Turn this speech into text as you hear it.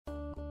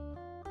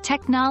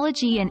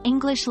Technology and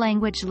English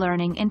language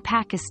learning in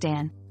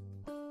Pakistan.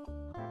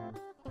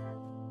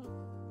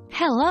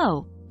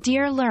 Hello,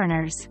 dear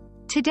learners.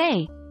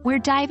 Today, we're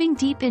diving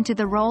deep into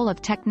the role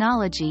of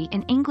technology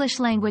in English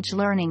language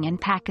learning in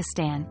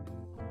Pakistan.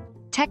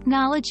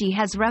 Technology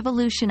has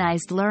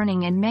revolutionized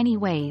learning in many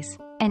ways,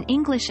 and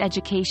English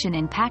education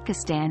in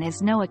Pakistan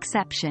is no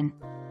exception.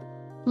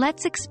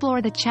 Let's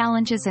explore the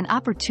challenges and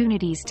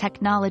opportunities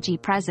technology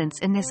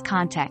presents in this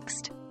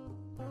context.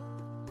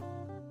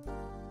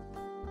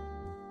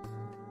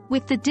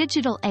 With the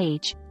digital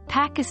age,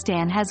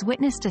 Pakistan has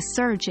witnessed a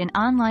surge in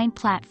online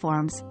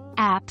platforms,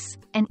 apps,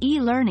 and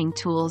e-learning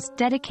tools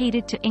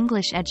dedicated to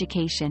English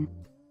education.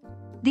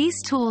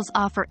 These tools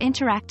offer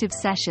interactive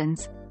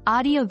sessions,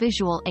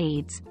 audio-visual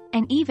aids,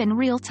 and even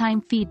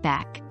real-time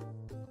feedback.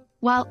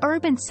 While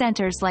urban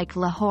centers like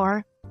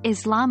Lahore,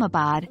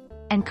 Islamabad,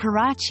 and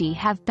Karachi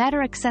have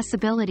better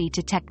accessibility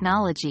to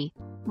technology,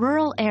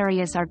 rural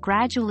areas are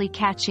gradually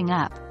catching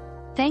up,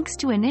 thanks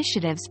to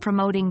initiatives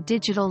promoting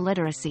digital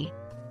literacy.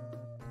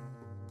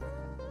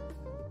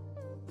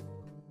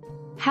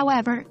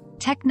 However,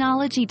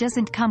 technology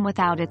doesn't come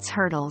without its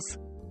hurdles.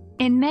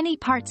 In many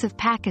parts of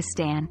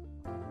Pakistan,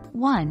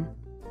 1.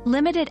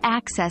 Limited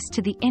access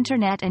to the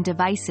internet and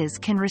devices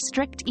can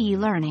restrict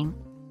e-learning.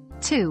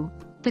 2.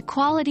 The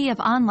quality of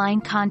online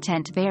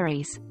content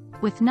varies,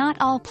 with not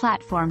all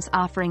platforms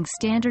offering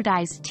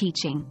standardized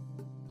teaching.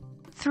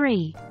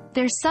 3.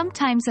 There's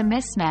sometimes a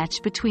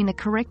mismatch between the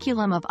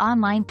curriculum of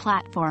online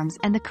platforms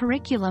and the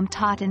curriculum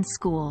taught in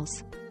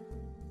schools.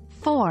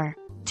 4.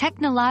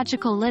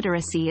 Technological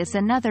literacy is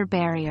another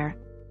barrier.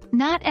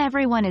 Not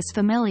everyone is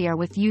familiar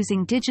with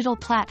using digital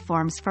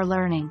platforms for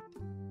learning.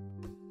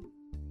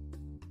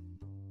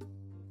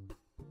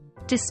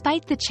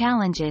 Despite the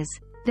challenges,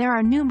 there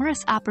are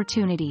numerous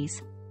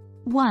opportunities.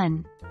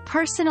 1.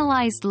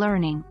 Personalized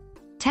learning.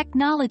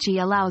 Technology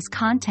allows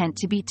content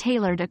to be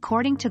tailored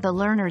according to the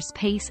learner's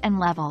pace and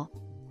level.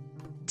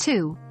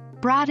 2.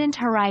 Broadened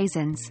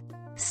horizons.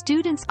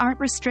 Students aren't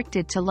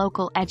restricted to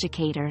local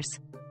educators.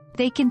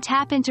 They can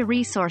tap into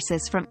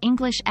resources from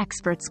English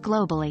experts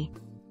globally.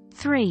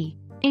 3.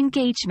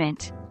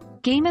 Engagement.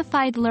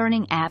 Gamified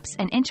learning apps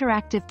and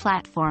interactive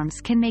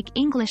platforms can make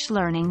English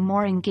learning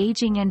more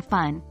engaging and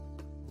fun.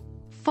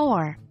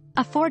 4.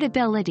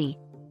 Affordability.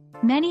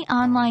 Many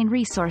online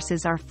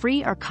resources are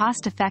free or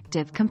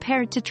cost-effective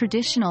compared to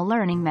traditional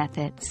learning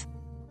methods.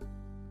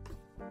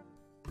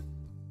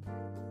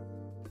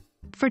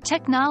 For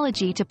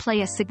technology to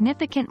play a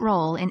significant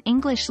role in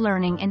English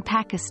learning in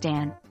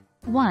Pakistan,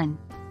 1.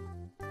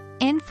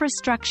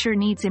 Infrastructure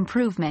needs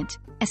improvement,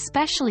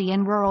 especially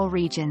in rural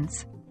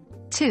regions.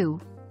 2.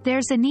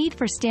 There's a need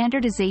for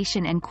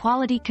standardization and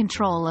quality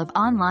control of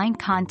online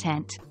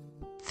content.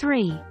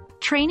 3.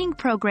 Training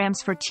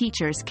programs for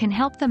teachers can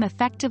help them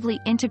effectively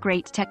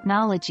integrate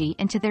technology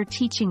into their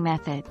teaching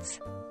methods.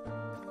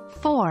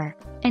 4.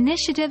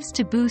 Initiatives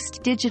to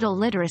boost digital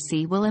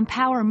literacy will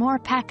empower more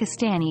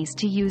Pakistanis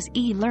to use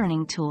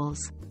e-learning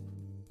tools.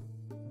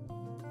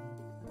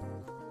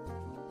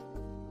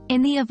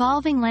 In the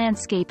evolving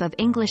landscape of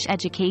English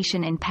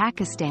education in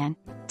Pakistan,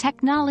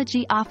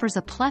 technology offers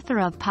a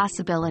plethora of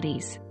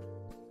possibilities.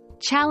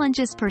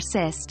 Challenges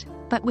persist,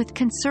 but with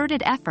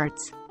concerted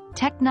efforts,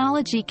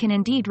 technology can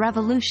indeed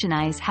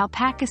revolutionize how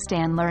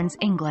Pakistan learns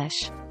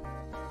English.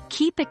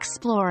 Keep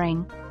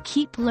exploring,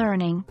 keep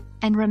learning,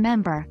 and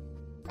remember,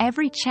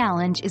 every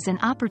challenge is an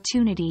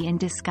opportunity in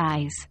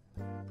disguise.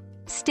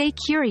 Stay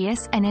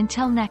curious and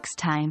until next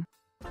time.